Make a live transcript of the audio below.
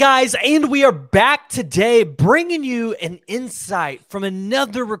Guys, and we are back today bringing you an insight from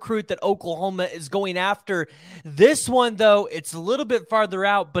another recruit that Oklahoma is going after. This one, though, it's a little bit farther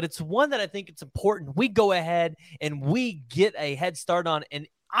out, but it's one that I think it's important. We go ahead and we get a head start on, and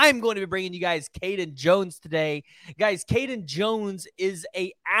I'm going to be bringing you guys Kaydin Jones today. Guys, Kaydin Jones is an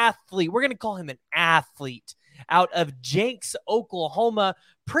athlete. We're going to call him an athlete out of Jenks, Oklahoma.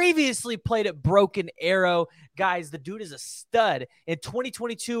 Previously played at Broken Arrow. Guys, the dude is a stud. In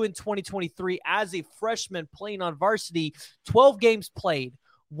 2022 and 2023, as a freshman playing on varsity, 12 games played,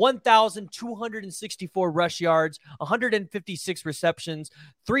 1,264 rush yards, 156 receptions,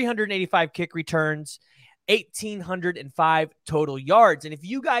 385 kick returns, 1,805 total yards. And if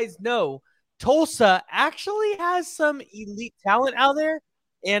you guys know, Tulsa actually has some elite talent out there,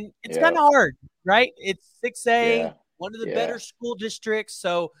 and it's kind of hard, right? It's 6A, one of the better school districts.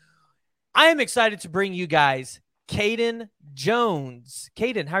 So I am excited to bring you guys Kaydin Jones.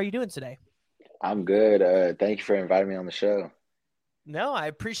 Kaydin, how are you doing today? I'm good. Thank you for inviting me on the show. No, I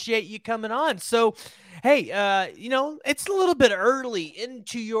appreciate you coming on. So, hey, it's a little bit early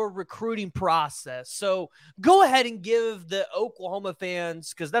into your recruiting process. So go ahead and give the Oklahoma fans,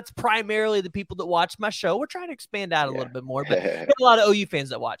 because that's primarily the people that watch my show. We're trying to expand out a little bit more, but we have a lot of OU fans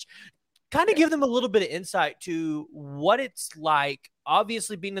that watch. Kind of give them a little bit of insight to what it's like,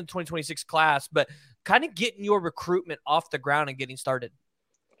 obviously being in the 2026 class, but kind of getting your recruitment off the ground and getting started.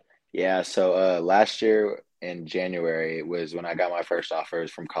 Yeah, so last year in January was when I got my first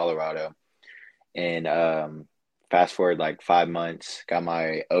offers from Colorado. And fast forward like 5 months, got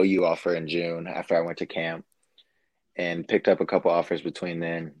my OU offer in June after I went to camp and picked up a couple offers between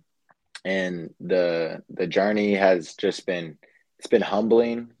then. And the journey has just been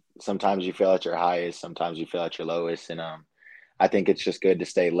humbling. Sometimes you feel at your highest, sometimes you feel at your lowest. And I think it's just good to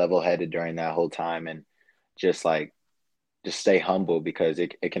stay level-headed during that whole time and just stay humble, because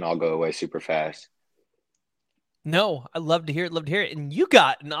it can all go away super fast. No, I love to hear it. Love to hear it. And you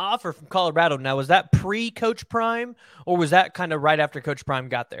got an offer from Colorado. Now, was that pre-Coach Prime, or was that kind of right after Coach Prime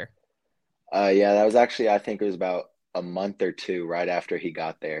got there? Yeah, that was actually, I think it was about a month or two right after he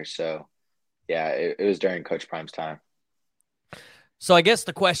got there. So, yeah, it was during Coach Prime's time. So I guess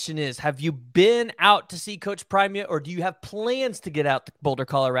the question is, have you been out to see Coach Prime yet, or do you have plans to get out to Boulder,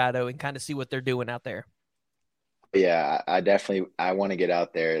 Colorado and kind of see what they're doing out there? Yeah, I want to get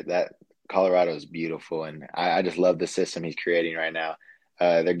out there. That Colorado is beautiful, and I just love the system he's creating right now.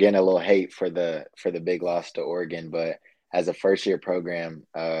 They're getting a little hate for the big loss to Oregon, but as a first year program,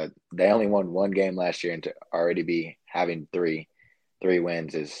 they only won one game last year, and to already be having three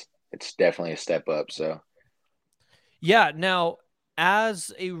wins it's definitely a step up. So yeah, now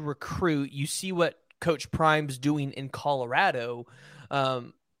as a recruit, you see what Coach Prime's doing in Colorado.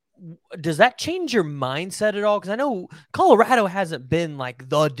 Does that change your mindset at all? Because I know Colorado hasn't been like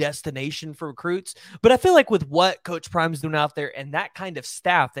the destination for recruits, but I feel like with what Coach Prime's doing out there and that kind of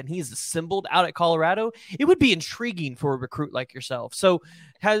staff that he's assembled out at Colorado, it would be intriguing for a recruit like yourself. So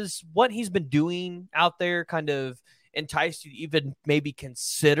has what he's been doing out there kind of enticed you to even maybe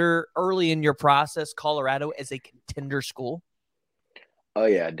consider early in your process Colorado as a contender school? oh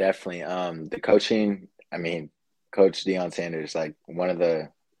yeah, definitely. The coaching, I mean, Coach Deion Sanders, like one of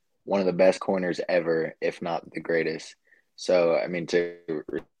the best corners ever, if not the greatest. So, I mean, to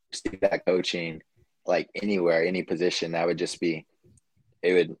receive that coaching, like anywhere, any position, that would just be,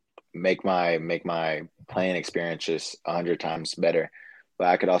 it would make my playing experience just 100 times better. But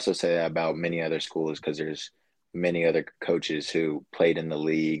I could also say that about many other schools, because there's many other coaches who played in the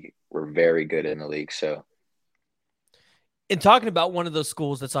league, were very good in the league. So And talking about one of those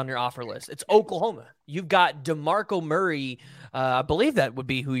schools that's on your offer list, it's Oklahoma. You've got DeMarco Murray. I believe that would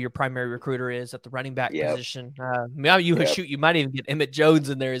be who your primary recruiter is at the running back yep, position. yep. You might even get Emmett Jones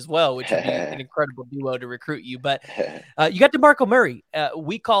in there as well, which would be an incredible duo to recruit you. But you got DeMarco Murray.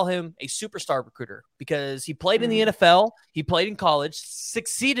 We call him a superstar recruiter because he played in the Mhm. NFL, he played in college,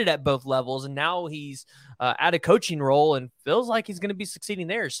 succeeded at both levels, and now he's at a coaching role and feels like he's going to be succeeding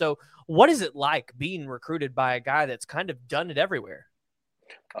there. So what is it like being recruited by a guy that's kind of done it everywhere?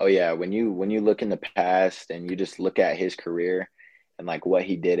 Oh yeah, when you look in the past and you just look at his career and like what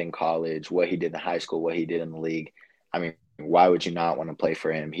he did in college, what he did in high school, what he did in the league, I mean, why would you not want to play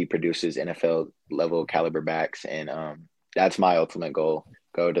for him? He produces NFL level caliber backs, and that's my ultimate goal: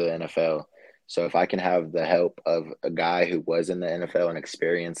 go to the NFL. So if I can have the help of a guy who was in the NFL and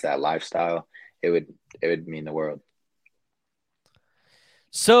experience that lifestyle, it would mean the world.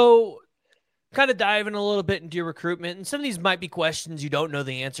 So kind of diving a little bit into your recruitment, and some of these might be questions you don't know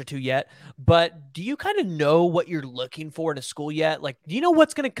the answer to yet, but do you kind of know what you're looking for in a school yet? Like, do you know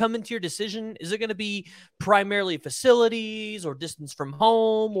what's going to come into your decision? Is it going to be primarily facilities or distance from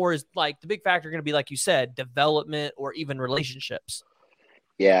home, or is like the big factor going to be, like you said, development or even relationships?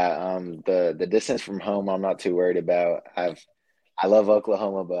 Yeah, the distance from home, I'm not too worried about. I love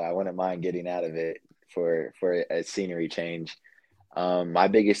Oklahoma, but I wouldn't mind getting out of it for a scenery change. My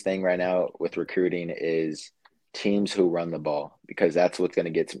biggest thing right now with recruiting is teams who run the ball because that's what's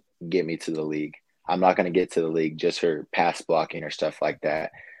going to get me to the league. I'm not going to get to the league just for pass blocking or stuff like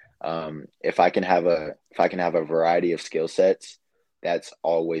that. If I can have a variety of skill sets, that's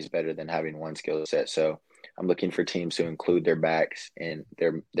always better than having one skill set. So I'm looking for teams who include their backs, and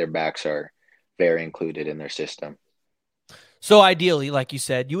their backs are very included in their system. So ideally, like you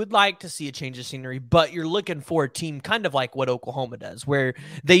said, you would like to see a change of scenery, but you're looking for a team kind of like what Oklahoma does, where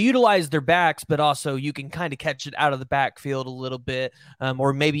they utilize their backs, but also you can kind of catch it out of the backfield a little bit,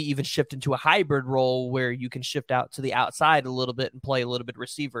 or maybe even shift into a hybrid role where you can shift out to the outside a little bit and play a little bit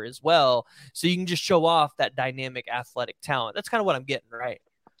receiver as well. So you can just show off that dynamic athletic talent. That's kind of what I'm getting, right?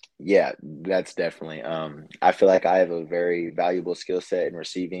 Yeah, that's definitely. I feel like I have a very valuable skill set in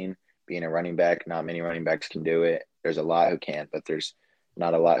receiving, being a running back. Not many running backs can do it. There's a lot who can, but there's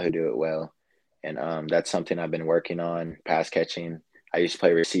not a lot who do it well. And that's something I've been working on, pass catching. I used to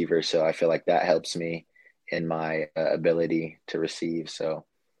play receiver, so I feel like that helps me in my ability to receive. So,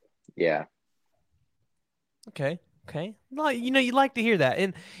 yeah. Okay. Okay. Well, you like to hear that.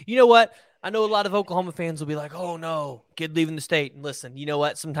 And you know what? I know a lot of Oklahoma fans will be like, oh no, kid leaving the state. And listen, you know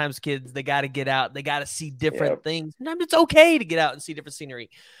what? Sometimes kids, they got to get out. They got to see Yeah. different things. Sometimes it's okay to get out and see different scenery.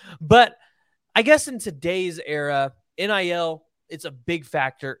 But I guess in today's era, NIL, it's a big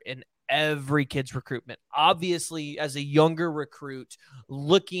factor in every kid's recruitment. Obviously, as a younger recruit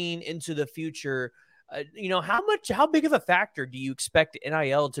looking into the future, how big of a factor do you expect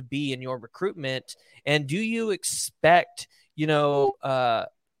NIL to be in your recruitment? And do you expect,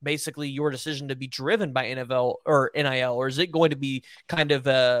 basically your decision to be driven by NFL or NIL, or is it going to be kind of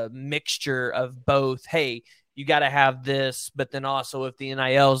a mixture of both? Hey, you got to have this, but then also if the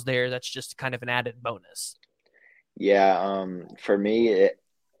NIL's there, that's just kind of an added bonus. Yeah. For me,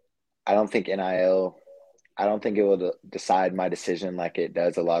 I don't think NIL, I don't think it will decide my decision like it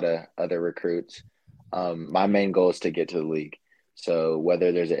does a lot of other recruits. My main goal is to get to the league. So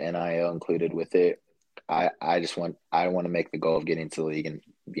whether there's an NIL included with it, I want to make the goal of getting to the league and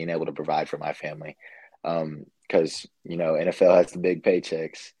being able to provide for my family. Because NFL has the big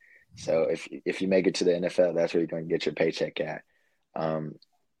paychecks. So if you make it to the NFL, that's where you're going to get your paycheck at. Um,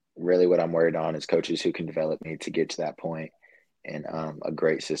 Really, what I'm worried on is coaches who can develop me to get to that point, and a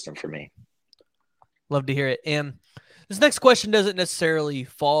great system for me. Love to hear it. And this next question doesn't necessarily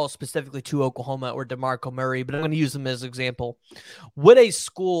fall specifically to Oklahoma or DeMarco Murray, but I'm going to use them as an example. Would a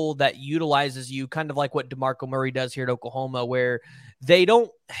school that utilizes you, kind of like what DeMarco Murray does here at Oklahoma, where they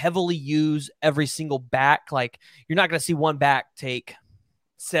don't heavily use every single back, like you're not going to see one back take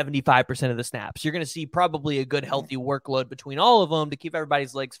 75% of the snaps. You're going to see probably a good, healthy workload between all of them to keep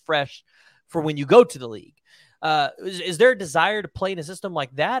everybody's legs fresh for when you go to the league. Is there a desire to play in a system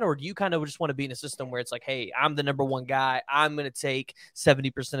like that, or do you kind of just want to be in a system where it's like, hey, I'm the number one guy. I'm going to take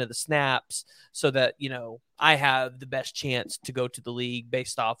 70% of the snaps so that, I have the best chance to go to the league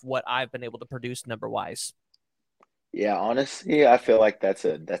based off what I've been able to produce number wise? Yeah, honestly, I feel like that's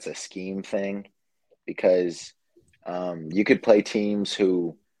a scheme thing because you could play teams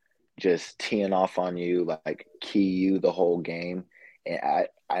who just teeing off on you, like key you the whole game.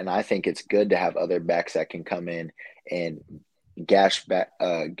 And I think it's good to have other backs that can come in and gash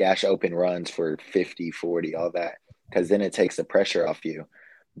open runs for 50, 40, all that, because then it takes the pressure off you.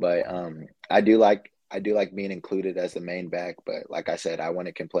 But I do like being included as the main back, but like I said, I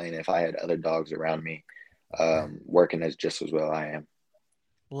wouldn't complain if I had other dogs around me working as just as well I am.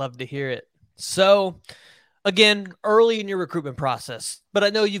 Love to hear it. So, again, early in your recruitment process, but I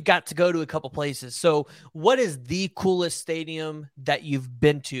know you've got to go to a couple places. So, what is the coolest stadium that you've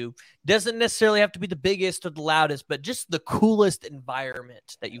been to? Doesn't necessarily have to be the biggest or the loudest, but just the coolest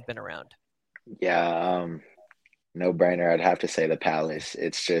environment that you've been around. Yeah, no brainer. I'd have to say the Palace.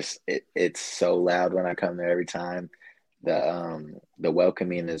 It's so loud when I come there every time. The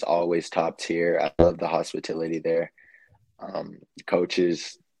welcoming is always top tier. I love the hospitality there.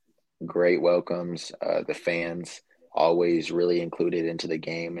 Coaches, great welcomes. The fans always really included into the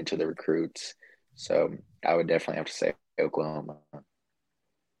game, into the recruits. So I would definitely have to say Oklahoma.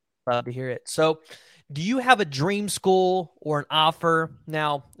 Love to hear it. So, Do you have a dream school or an offer?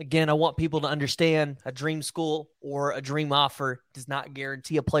 Now, again, I want people to understand a dream school or a dream offer does not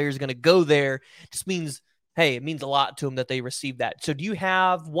guarantee a player is going to go there. It just means, hey, it means a lot to them that they receive that. So, do you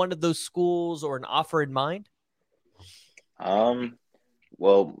have one of those schools or an offer in mind? Um,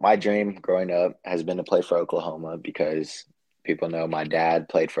 well, my dream growing up has been to play for Oklahoma because people know my dad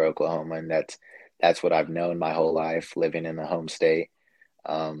played for Oklahoma, and that's what I've known my whole life, living in the home state.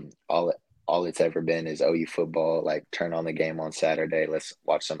 All it's ever been is OU football. Like, turn on the game on Saturday, let's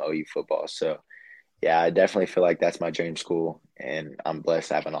watch some OU football. So yeah, I definitely feel like that's my dream school, and I'm blessed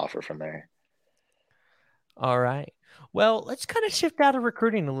to have an offer from there. All right. Well, let's kind of shift out of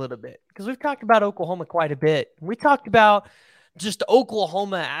recruiting a little bit because we've talked about Oklahoma quite a bit. We talked about just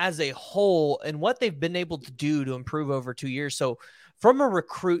Oklahoma as a whole and what they've been able to do to improve over 2 years. So, from a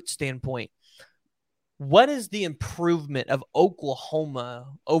recruit standpoint, what is the improvement of Oklahoma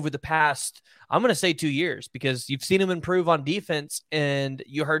over the past, I'm going to say 2 years, because you've seen them improve on defense and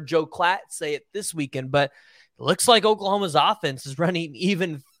you heard Joe Klatt say it this weekend, but it looks like Oklahoma's offense is running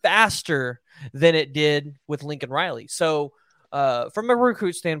even faster than it did with Lincoln Riley. So, from a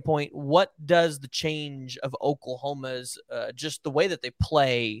recruit standpoint, what does the change of Oklahoma's, just the way that they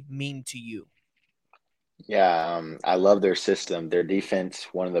play, mean to you? Yeah, I love their system. Their defense,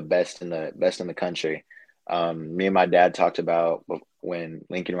 one of the best in the country. Me and my dad talked about when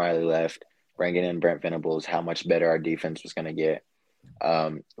Lincoln Riley left, bringing in Brent Venables, how much better our defense was going to get.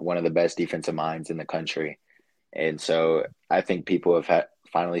 One of the best defensive minds in the country, and so I think people have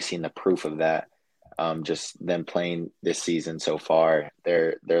finally seen the proof of that. Just them playing this season so far,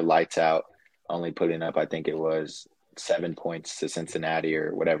 they're lights out. Only putting up, I think it was 7 points to Cincinnati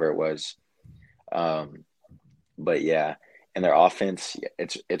or whatever it was. Um, but yeah, and their offense,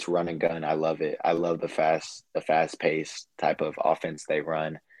 it's run and gun. I love it. I love the fast paced type of offense they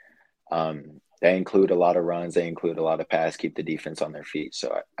run. They include a lot of runs. They include a lot of pass, keep the defense on their feet.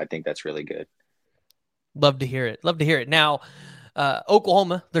 So I think that's really good. Love to hear it. Love to hear it. Now,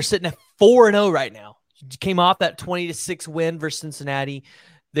 Oklahoma, they're sitting at 4-0 right now. Came off that 20-6 win versus Cincinnati.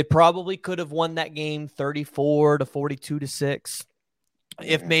 They probably could have won that game 34 to 42 to 6.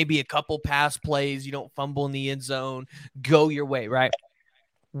 If Mhm. maybe a couple pass plays, you don't fumble in the end zone, go your way, right?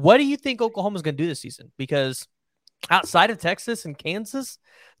 What do you think Oklahoma's going to do this season? Because outside of Texas and Kansas,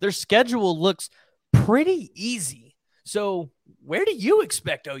 their schedule looks pretty easy. So, where do you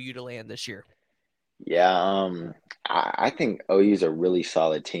expect OU to land this year? Yeah, I think OU is a really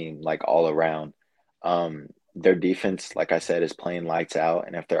solid team, like all around. Their defense, like I said, is playing lights out,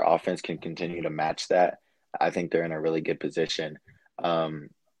 and if their offense can continue to match that, I think they're in a really good position. Um,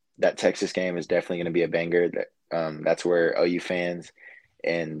 that Texas game is definitely going to be a banger. That's where OU fans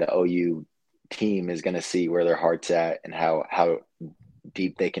and the OU team is going to see where their heart's at and how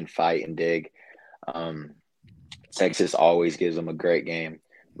deep they can fight and dig. Um, Texas always gives them a great game,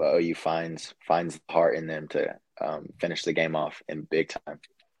 but OU finds the heart in them to finish the game off in big time.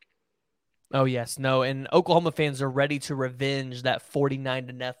 Oh yes, no, and Oklahoma fans are ready to revenge that 49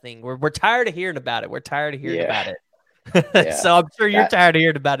 to nothing. We're tired of hearing about it. We're tired of hearing Yeah, about it. yeah. So I'm sure you're That tired of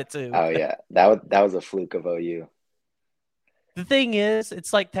hearing about it too. oh yeah, that was a fluke of OU. The thing is,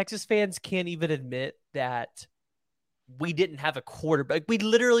 it's like Texas fans can't even admit that we didn't have a quarterback. We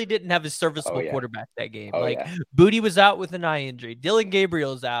literally didn't have a Oh serviceable yeah, quarterback that game. oh Like yeah, Booty was out with an eye injury. Dylan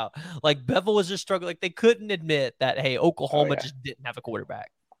Gabriel's out. Like Bevel was just struggling. Like they couldn't admit that, hey, oh Oklahoma yeah, just didn't have a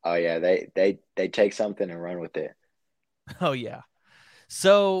quarterback. oh yeah. They take something and run with it. Oh yeah.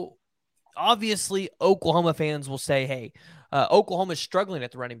 So obviously Oklahoma fans will say, hey, Oklahoma is struggling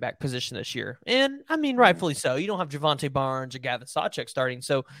at the running back position this year. And I mean, Mhm. rightfully so. You don't have Javante Barnes or Gavin Sawchuk starting.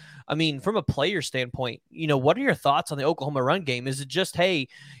 So, I mean, from a player standpoint, what are your thoughts on the Oklahoma run game? Is it just, hey,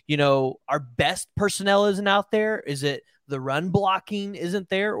 our best personnel isn't out there? Is it the run blocking isn't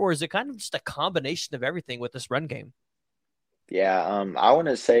there? Or is it kind of just a combination of everything with this run game? Yeah, I want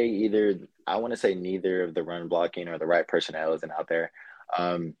to say neither of the run blocking or the right personnel isn't out there.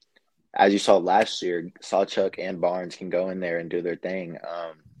 Um, as you saw last year, Sawchuk and Barnes can go in there and do their thing.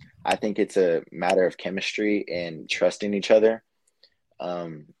 I think it's a matter of chemistry and trusting each other.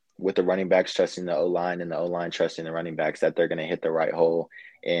 Um, with the running backs trusting the O line and the O line trusting the running backs that they're going to hit the right hole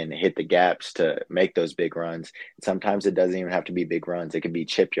and hit the gaps to make those big runs. Sometimes it doesn't even have to be big runs. It can be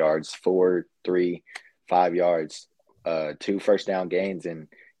chip yards, 4, 3, 5 yards, two first down gains, and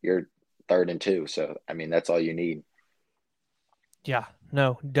you're 3rd and 2. So, I mean, that's all you need. Yeah,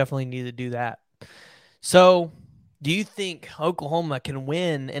 no, definitely need to do that. So, do you think Oklahoma can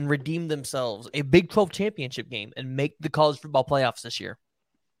win and redeem themselves a Big 12 championship game and make the college football playoffs this year?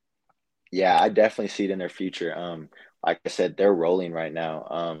 Yeah, I definitely see it in their future. Like I said, they're rolling right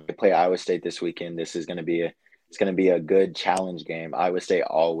now. They play Iowa State this weekend. This is going to be a good challenge game. Iowa State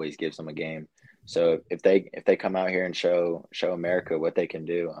always gives them a game. So if they come out here and show America what they can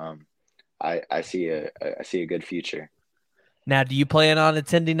do, I see a good future. Now, do you plan on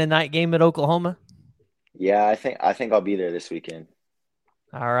attending a night game at Oklahoma? Yeah, I think I'll be there this weekend.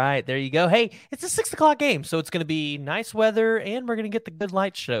 All right, there you go. Hey, it's a 6 o'clock game, so it's going to be nice weather, and we're going to get the good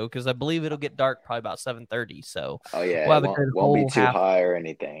light show because I believe it'll get dark probably about 7:30. So Oh yeah, we'll it have a won't good won't be whole too half. high or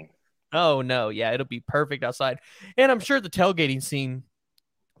anything. Oh no, yeah, it'll be perfect outside, and I'm sure the tailgating scene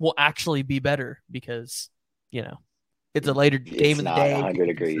will actually be better because you know it's a later game It's of the not day. 100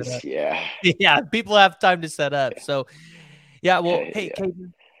 People can set degrees. up. Yeah. Yeah, people have time to set up. Yeah. So yeah, well, hey, Yeah.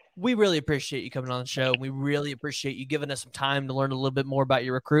 Kaydin, we really appreciate you coming on the show. We really appreciate you giving us some time to learn a little bit more about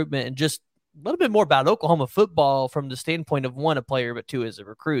your recruitment and just a little bit more about Oklahoma football from the standpoint of one, a player, but two, as a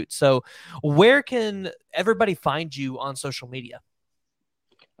recruit. So, where can everybody find you on social media?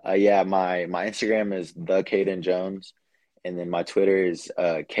 Yeah, my Instagram is the Kaydin Jones, and then my Twitter is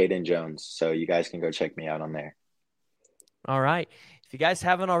Kaydin Jones. So you guys can go check me out on there. All right. If you guys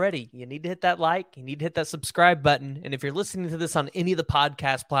haven't already, you need to hit that like, you need to hit that subscribe button. And if you're listening to this on any of the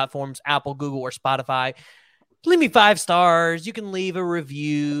podcast platforms, Apple, Google, or Spotify, leave me 5 stars. You can leave a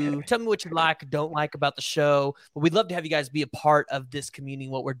review. Tell me what you like or don't like about the show. But we'd love to have you guys be a part of this community,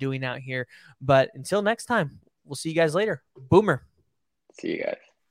 what we're doing out here. But until next time, we'll see you guys later. Boomer. See you guys.